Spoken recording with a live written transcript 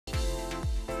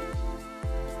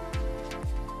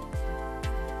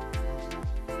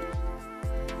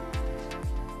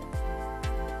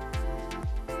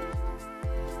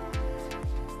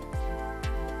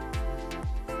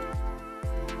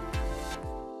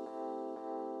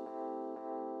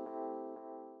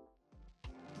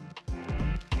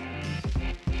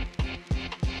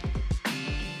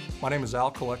My name is Al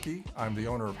Kalecki. I'm the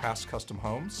owner of Hask Custom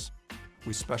Homes.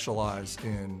 We specialize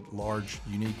in large,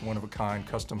 unique, one-of-a-kind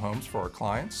custom homes for our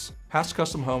clients. Hask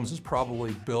Custom Homes has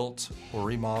probably built or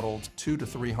remodeled 200 to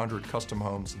 300 custom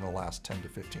homes in the last 10 to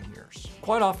 15 years.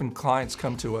 Quite often clients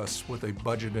come to us with a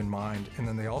budget in mind, and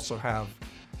then they also have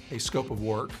a scope of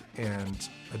work and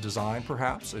a design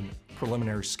perhaps, a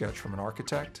preliminary sketch from an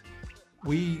architect.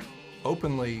 We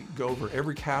openly go over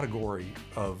every category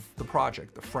of the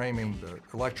project, the framing, the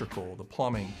electrical, the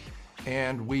plumbing,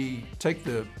 and we take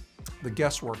the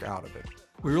guesswork out of it.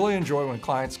 We really enjoy when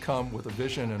clients come with a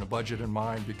vision and a budget in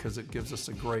mind because it gives us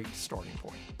a great starting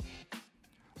point.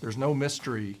 There's no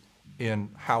mystery in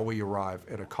how we arrive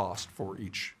at a cost for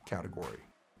each category.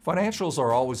 Financials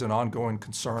are always an ongoing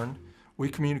concern. We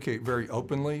communicate very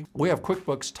openly. We have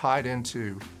QuickBooks tied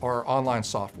into our online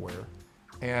software,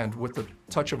 and with the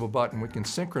touch of a button, we can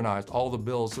synchronize all the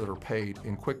bills that are paid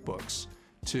in QuickBooks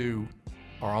to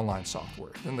our online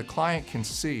software. Then the client can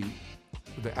see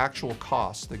the actual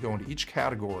costs that go into each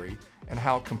category and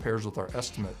how it compares with our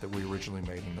estimate that we originally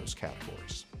made in those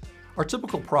categories. Our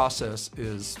typical process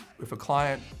is, if a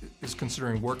client is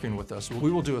considering working with us,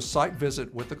 we will do a site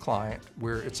visit with the client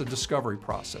where it's a discovery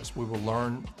process. We will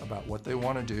learn about what they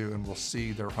want to do, and we'll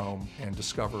see their home and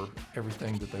discover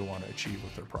everything that they want to achieve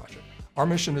with their project. Our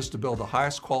mission is to build the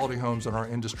highest quality homes in our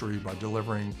industry by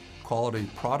delivering quality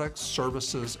products,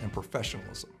 services, and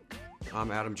professionalism.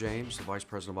 I'm Adam James, the Vice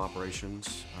President of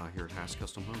Operations here at Hask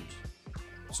Custom Homes.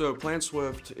 So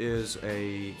PlanSwift is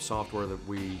a software that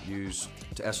we use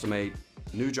to estimate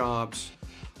new jobs,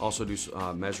 also do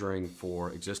measuring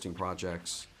for existing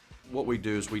projects. What we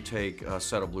do is we take a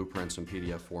set of blueprints in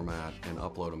PDF format and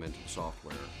upload them into the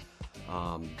software.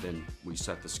 Then we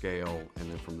set the scale,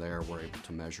 and then from there we're able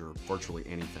to measure virtually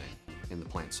anything in the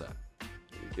plant set.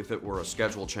 If it were a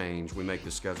schedule change, we make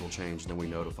the schedule change, and then we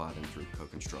notify them through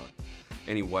CoConstruct.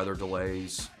 Any weather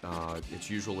delays, it's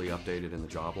usually updated in the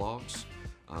job logs.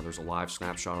 There's a live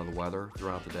snapshot of the weather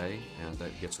throughout the day, and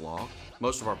that gets logged.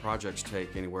 Most of our projects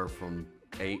take anywhere from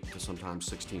 8 to sometimes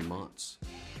 16 months.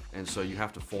 And so you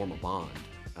have to form a bond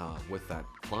with that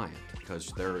client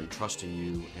because they're entrusting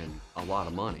you in a lot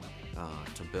of money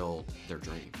to build their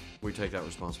dream. We take that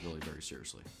responsibility very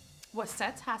seriously. What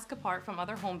sets Hask apart from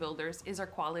other home builders is our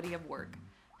quality of work.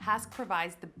 Hask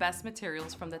provides the best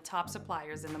materials from the top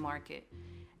suppliers in the market,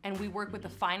 and we work with the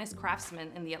finest craftsmen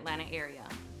in the Atlanta area.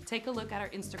 Take a look at our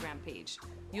Instagram page.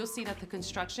 You'll see that the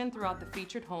construction throughout the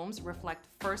featured homes reflect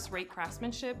first-rate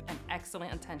craftsmanship and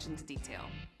excellent attention to detail.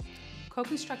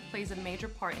 CoConstruct plays a major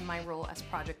part in my role as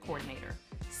project coordinator,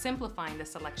 simplifying the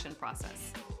selection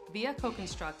process. Via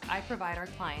CoConstruct, I provide our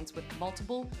clients with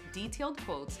multiple detailed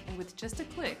quotes, and with just a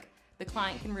click, the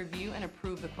client can review and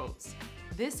approve the quotes.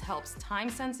 This helps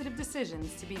time-sensitive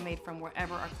decisions to be made from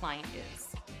wherever our client is.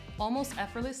 Almost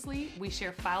effortlessly, we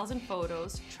share files and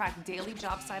photos, track daily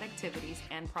job site activities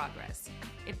and progress.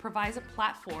 It provides a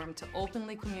platform to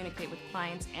openly communicate with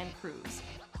clients and crews,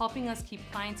 helping us keep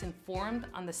clients informed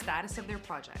on the status of their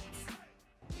projects.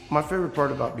 My favorite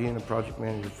part about being a project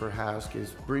manager for Hask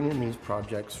is bringing these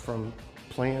projects from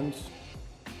plans,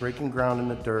 breaking ground in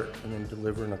the dirt, and then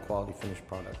delivering a quality finished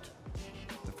product.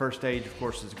 The first stage, of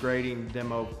course, is grading,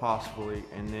 demo possibly,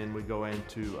 and then we go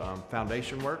into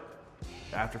foundation work.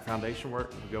 After foundation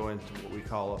work, we go into what we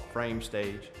call a frame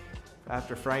stage.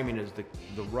 After framing is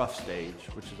the rough stage,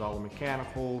 which is all the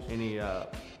mechanicals, any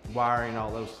wiring,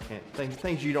 all those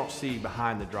things you don't see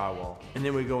behind the drywall. And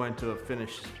then we go into the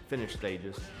finish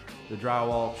stages. The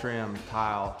drywall, trim,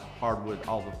 tile, hardwood,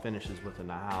 all the finishes within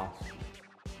the house.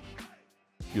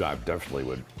 I definitely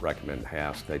would recommend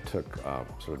Hask. They took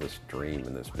sort of this dream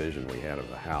and this vision we had of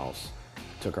the house,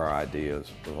 took our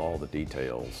ideas with all the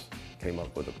details, came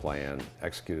up with a plan,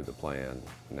 executed the plan,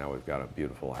 and now we've got a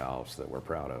beautiful house that we're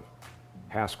proud of.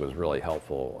 Hask was really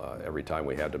helpful every time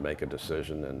we had to make a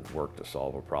decision and work to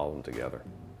solve a problem together.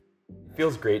 It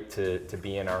feels great to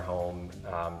be in our home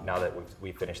now that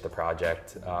we finished the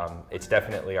project. It's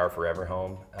definitely our forever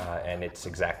home, and it's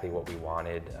exactly what we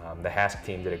wanted. The Hask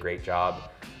team did a great job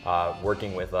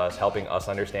working with us, helping us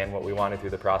understand what we wanted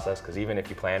through the process, because even if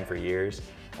you plan for years,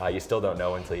 you still don't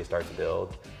know until you start to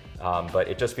build. But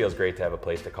it just feels great to have a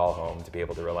place to call home, to be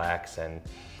able to relax and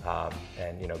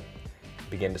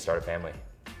begin to start a family.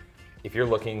 If you're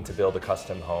looking to build a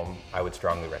custom home, I would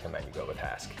strongly recommend you go with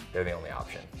Hask. They're the only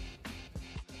option.